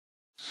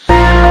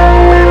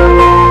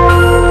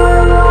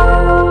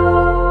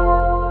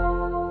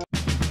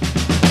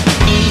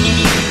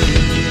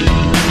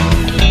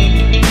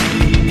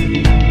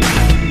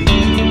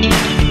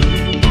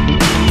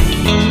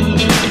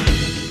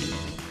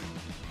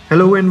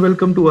Hello and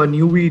welcome to a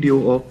new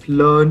video of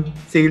Learn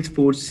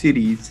Salesforce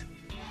series.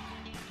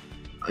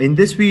 In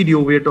this video,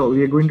 we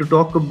are going to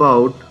talk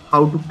about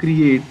how to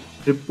create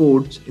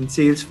reports in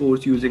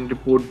Salesforce using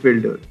Report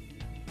Builder.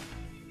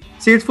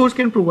 Salesforce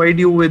can provide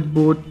you with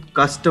both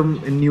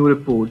custom and new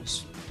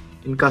reports.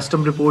 In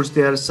custom reports,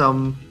 there are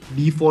some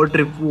default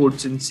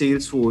reports in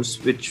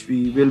Salesforce which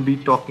we will be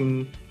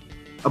talking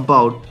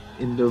about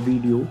in the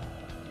video,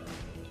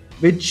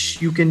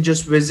 which you can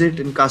just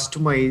visit and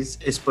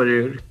customize as per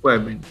your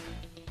requirement.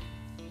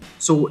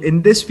 So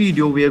in this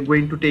video, we are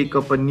going to take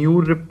up a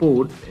new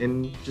report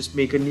and just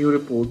make a new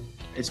report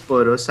as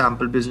per a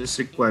sample business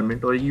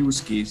requirement or a use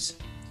case.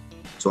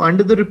 So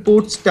under the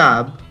reports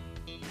tab,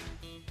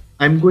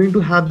 I'm going to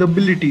have the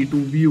ability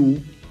to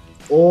view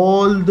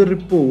all the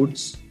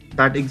reports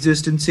that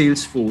exist in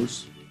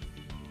Salesforce.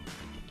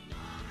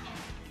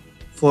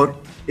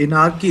 In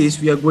our case,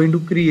 we are going to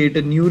create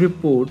a new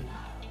report,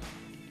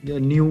 a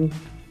new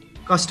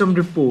custom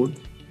report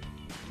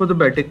for the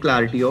better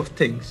clarity of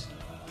things.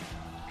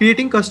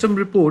 Creating custom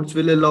reports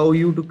will allow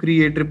you to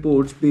create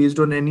reports based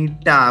on any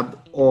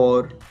tab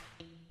or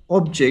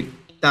object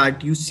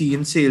that you see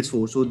in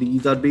Salesforce. So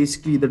these are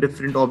basically the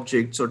different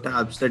objects or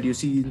tabs that you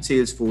see in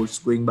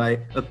Salesforce, going by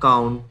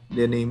account,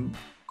 their name,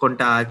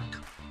 contact,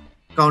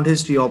 account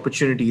history,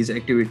 opportunities,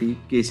 activity,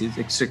 cases,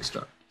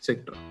 etc.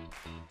 etc.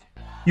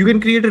 You can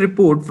create a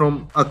report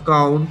from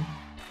account,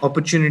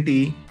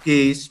 opportunity,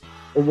 case,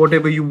 or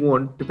whatever you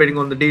want, depending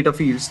on the data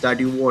fields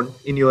that you want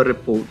in your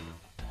report.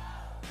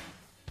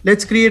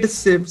 Let's create a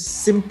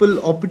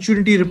simple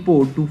opportunity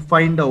report to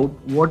find out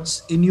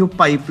what's in your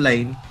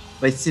pipeline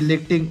by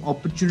selecting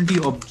opportunity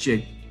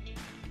object.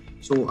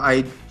 So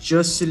I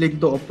just select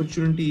the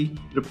opportunity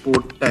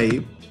report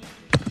type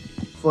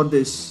for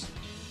this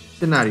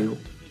scenario.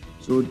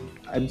 So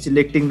I'm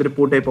selecting the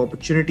report type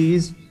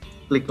opportunities,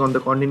 click on the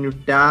continue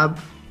tab,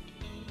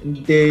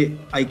 and there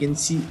I can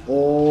see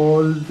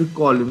all the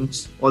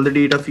columns, all the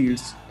data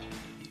fields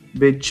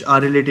which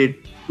are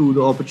related to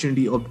the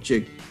opportunity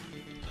object.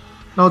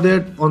 Now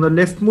there on the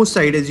leftmost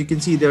side, as you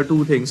can see, there are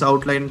two things,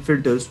 outline and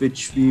filters,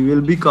 which we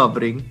will be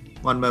covering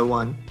one by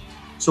one.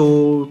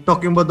 So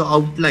talking about the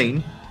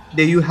outline,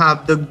 there you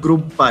have the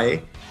group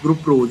by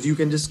group rows. You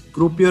can just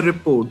group your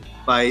report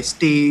by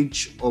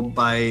stage or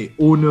by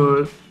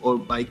owner or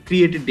by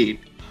created date.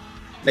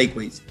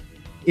 Likewise,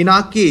 in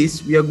our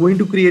case, we are going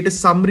to create a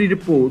summary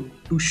report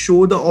to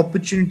show the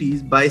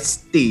opportunities by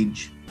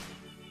stage.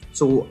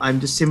 So I'm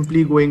just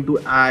simply going to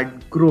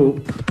add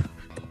group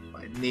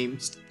by name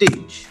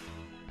stage.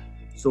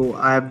 So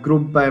I have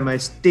grouped by my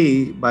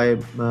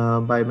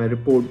my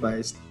report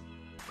by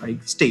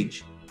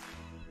stage.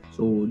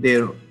 So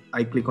there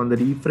I click on the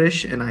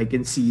refresh and I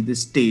can see the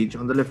stage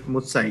on the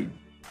leftmost side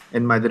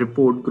and the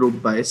report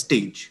grouped by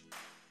stage.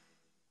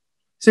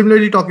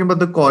 Similarly, talking about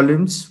the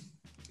columns,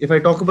 if I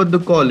talk about the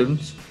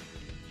columns,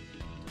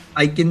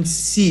 I can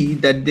see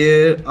that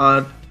there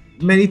are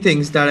many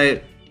things that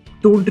I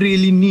don't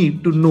really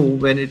need to know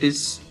when it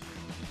is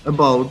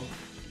about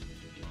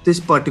this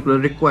particular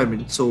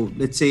requirement. So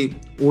let's say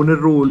owner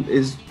role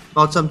is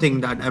not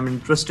something that I'm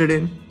interested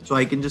in. So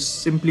I can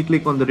just simply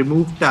click on the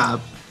remove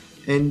tab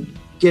and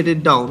get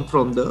it down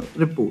from the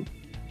report.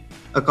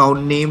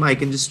 Account name, I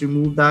can just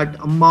remove that.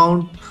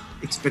 Amount,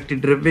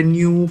 expected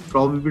revenue,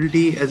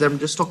 probability, as I'm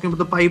just talking about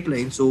the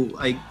pipeline. So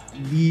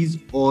these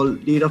all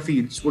data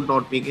fields would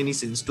not make any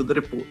sense to the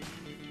report.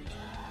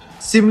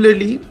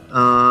 Similarly,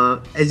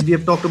 as we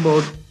have talked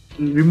about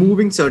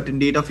removing certain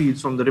data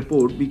fields from the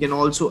report, we can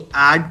also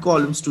add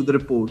columns to the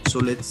report. So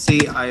let's say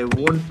I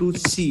want to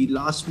see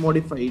last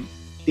modified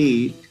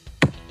date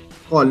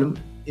column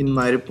in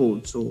my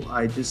report. So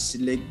I just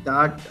select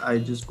that. I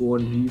just go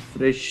and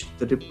refresh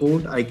the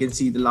report. I can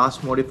see the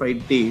last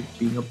modified date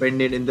being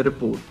appended in the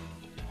report.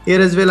 Here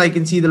as well, I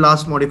can see the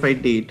last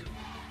modified date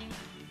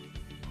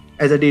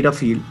as a data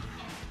field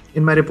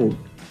in my report.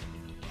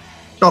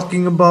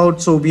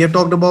 So we have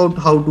talked about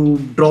how to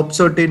drop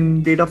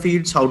certain data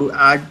fields, how to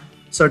add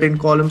certain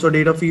columns or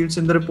data fields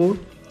in the report.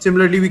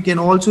 Similarly, we can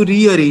also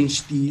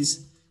rearrange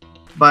these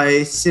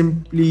by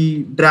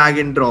simply drag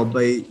and drop,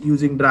 by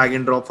using drag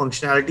and drop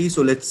functionality.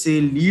 So let's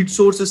say lead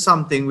source is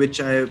something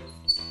which I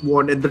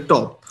want at the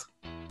top.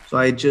 So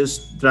I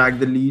just drag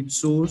the lead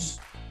source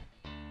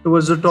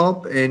towards the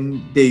top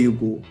and there you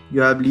go.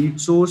 You have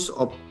lead source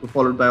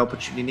followed by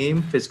opportunity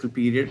name, fiscal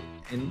period,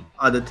 and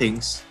other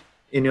things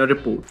in your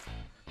report.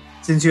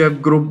 Since you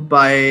have grouped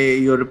by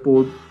your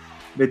report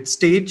with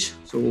stage,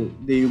 so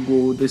there you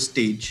go, the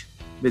stage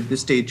with the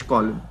stage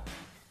column.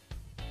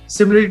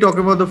 Similarly, talking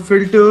about the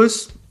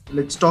filters,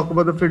 let's talk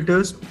about the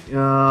filters.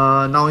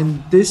 Now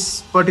in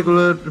this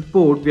particular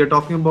report, we are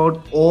talking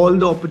about all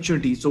the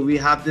opportunities. So we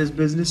have this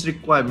business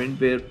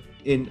requirement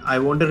wherein I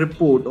want a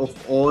report of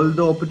all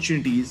the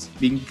opportunities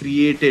being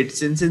created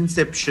since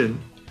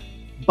inception,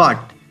 but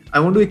I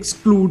want to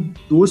exclude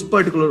those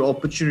particular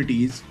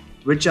opportunities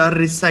which are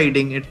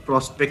residing at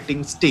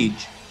prospecting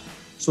stage.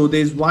 So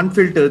there's one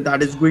filter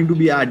that is going to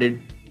be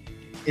added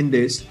in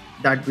this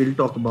that we'll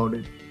talk about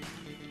it.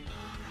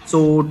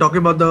 So talking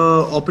about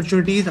the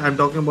opportunities, I'm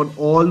talking about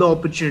all the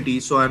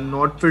opportunities. So I'm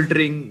not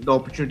filtering the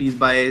opportunities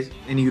by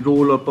any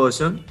role or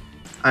person.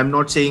 I'm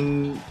not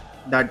saying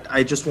that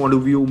I just want to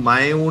view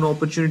my own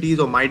opportunities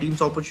or my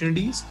team's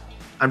opportunities.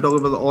 I'm talking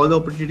about all the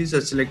opportunities. I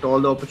select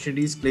all the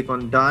opportunities, click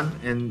on done,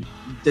 and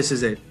this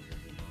is it.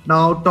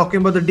 Now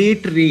talking about the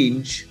date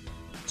range.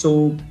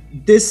 So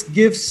this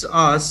gives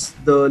us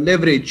the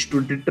leverage to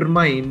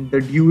determine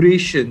the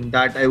duration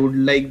that I would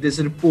like this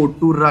report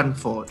to run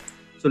for.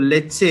 So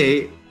let's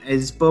say,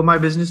 as per my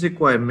business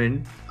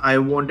requirement, I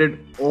wanted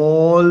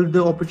all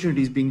the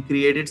opportunities being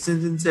created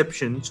since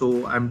inception.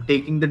 So I'm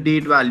taking the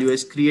date value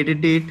as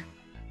created date.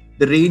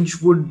 The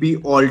range would be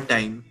all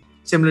time.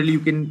 Similarly,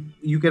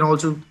 you can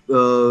also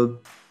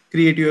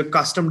create your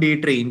custom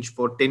date range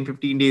for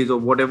 10-15 days or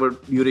whatever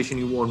duration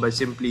you want by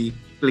simply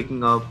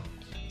clicking up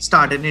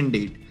start and end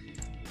date.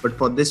 But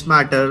for this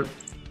matter,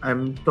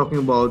 I'm talking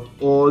about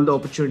all the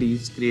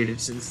opportunities created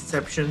since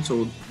inception.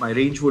 So my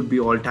range would be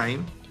all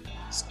time.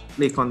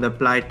 Click on the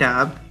apply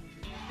tab,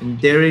 and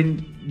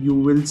therein you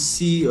will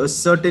see a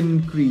certain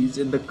increase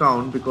in the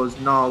count, because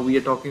now we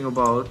are talking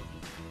about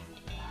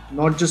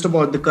not just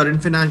about the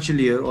current financial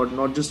year, or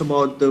not just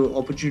about the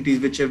opportunities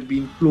which have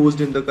been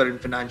closed in the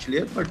current financial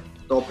year, but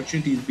the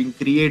opportunities being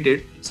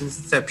created since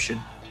inception.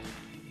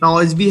 Now,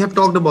 as we have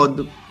talked about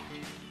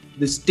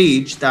the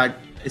stage that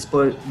as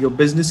per your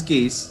business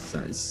case,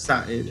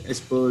 as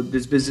per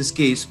this business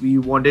case, we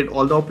wanted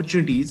all the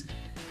opportunities,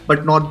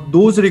 but not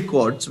those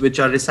records which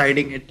are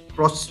residing at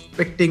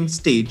prospecting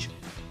stage.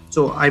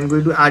 So I'm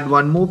going to add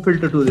one more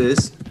filter to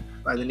this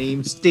by the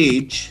name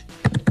stage,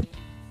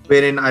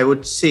 wherein I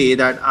would say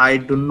that I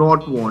do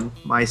not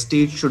want my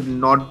stage should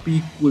not be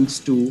equals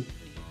to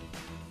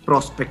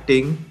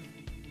prospecting.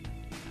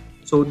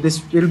 So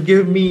this will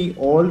give me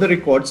all the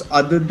records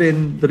other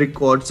than the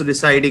records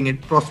residing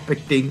at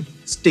prospecting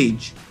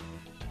stage.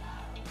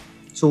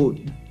 So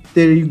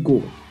there you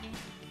go.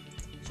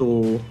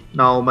 So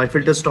now my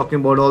filter is talking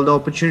about all the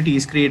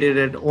opportunities created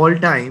at all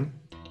time,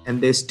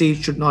 and their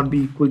stage should not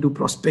be equal to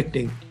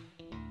prospecting.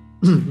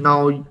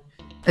 Now,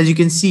 as you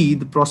can see,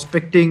 the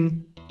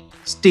prospecting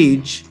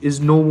stage is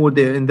no more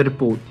there in the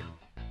report.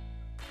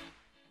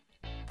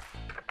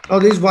 Now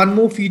there's one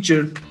more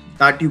feature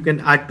that you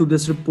can add to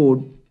this report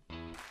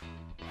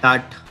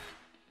that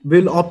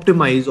will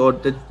optimize, or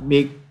that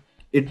make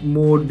it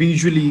more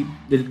visually,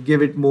 will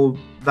give it more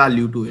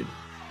value to it.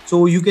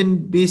 So you can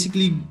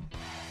basically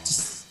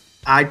just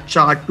add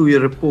chart to your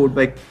report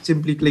by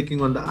simply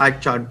clicking on the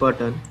add chart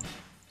button.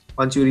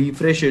 Once you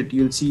refresh it,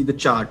 you'll see the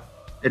chart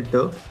at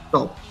the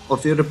top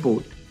of your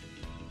report.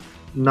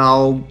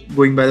 Now,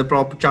 going by the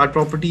proper chart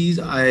properties,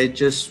 I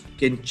just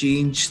can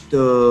change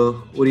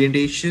the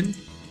orientation.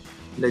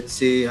 Let's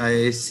say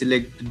I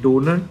select the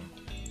donor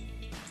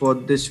for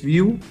this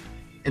view,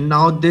 and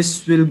now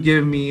this will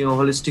give me a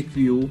holistic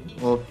view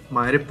of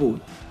my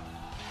report.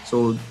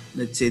 So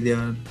let's say there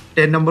are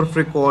 10 number of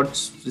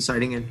records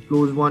residing at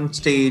close one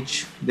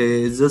stage. There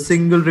is a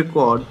single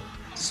record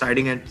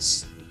residing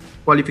at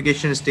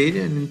qualification stage,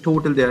 and in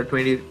total there are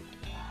 20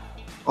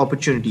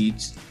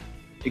 opportunities,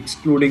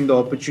 excluding the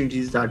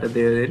opportunities that are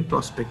there in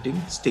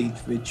prospecting stage,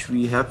 which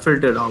we have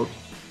filtered out.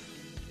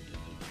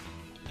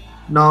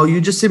 Now you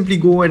just simply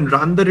go and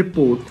run the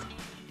report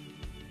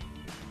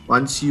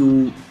once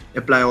you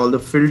apply all the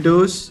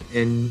filters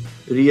and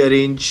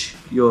rearrange,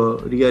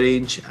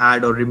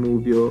 add or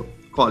remove your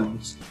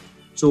columns.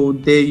 So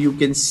there you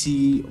can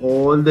see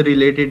all the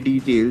related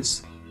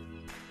details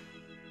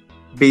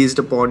based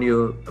upon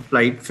your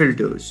applied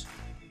filters.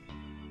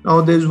 Now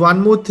there's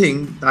one more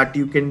thing that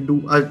you can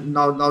do.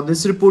 Now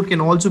this report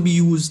can also be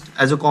used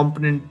as a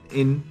component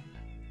in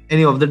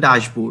any of the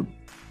dashboard.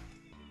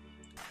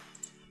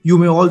 You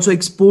may also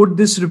export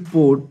this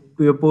report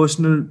to your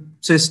personal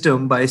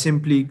system by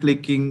simply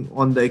clicking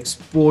on the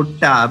export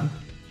tab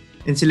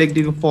and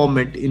selecting a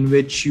format in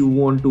which you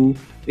want to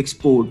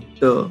export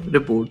the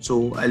report.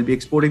 So I'll be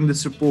exporting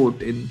this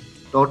report in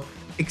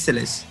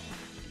 .xls.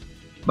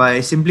 By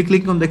simply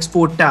clicking on the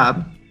export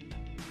tab,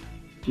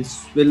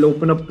 this will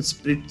open up a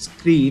split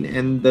screen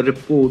and the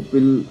report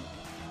will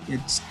get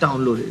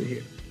downloaded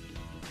here.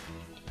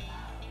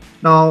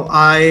 Now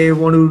I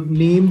want to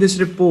name this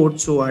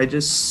report, so I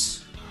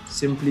just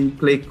simply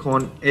click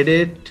on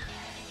edit.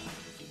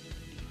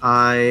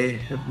 I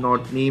have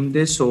not named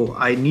this, so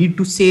I need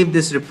to save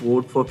this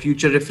report for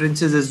future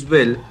references as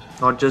well.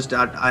 Not just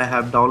that I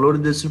have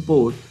downloaded this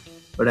report,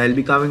 but I'll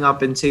be coming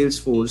up in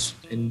Salesforce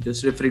and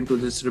just referring to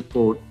this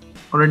report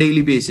on a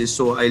daily basis.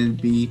 So I'll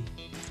be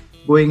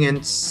going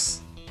and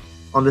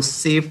on the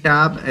save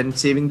tab and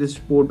saving this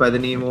report by the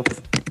name of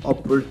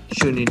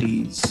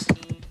opportunities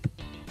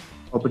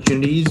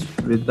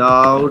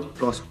without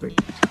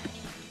prospect.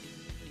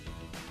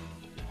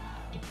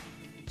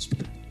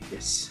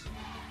 Yes.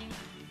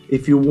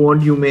 If you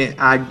want, you may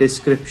add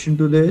description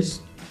to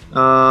this.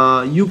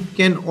 You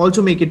can also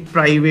make it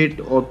private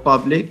or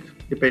public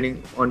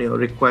depending on your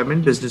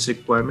requirement, business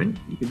requirement.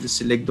 You can just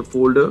select the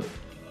folder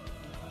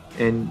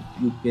and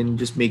you can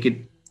just make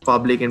it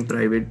public and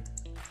private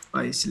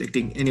by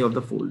selecting any of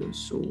the folders.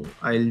 So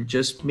I'll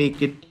just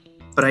make it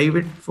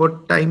private for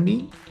time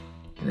being,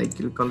 and I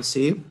click on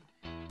save,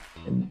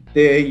 and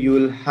there you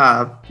will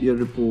have your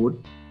report,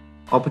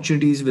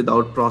 opportunities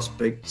without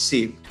prospect,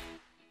 saved.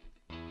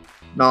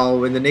 Now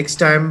when the next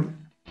time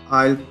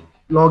I'll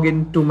log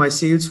into my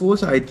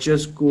Salesforce, I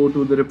just go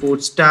to the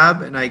reports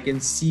tab and I can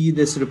see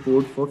this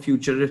report for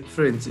future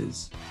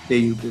references. There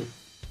you go.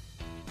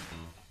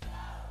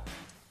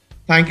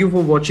 Thank you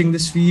for watching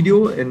this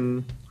video,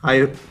 and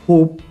I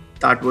hope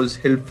that was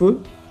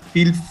helpful.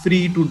 Feel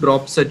free to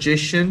drop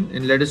suggestion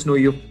and let us know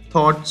your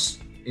thoughts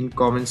in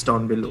comments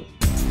down below.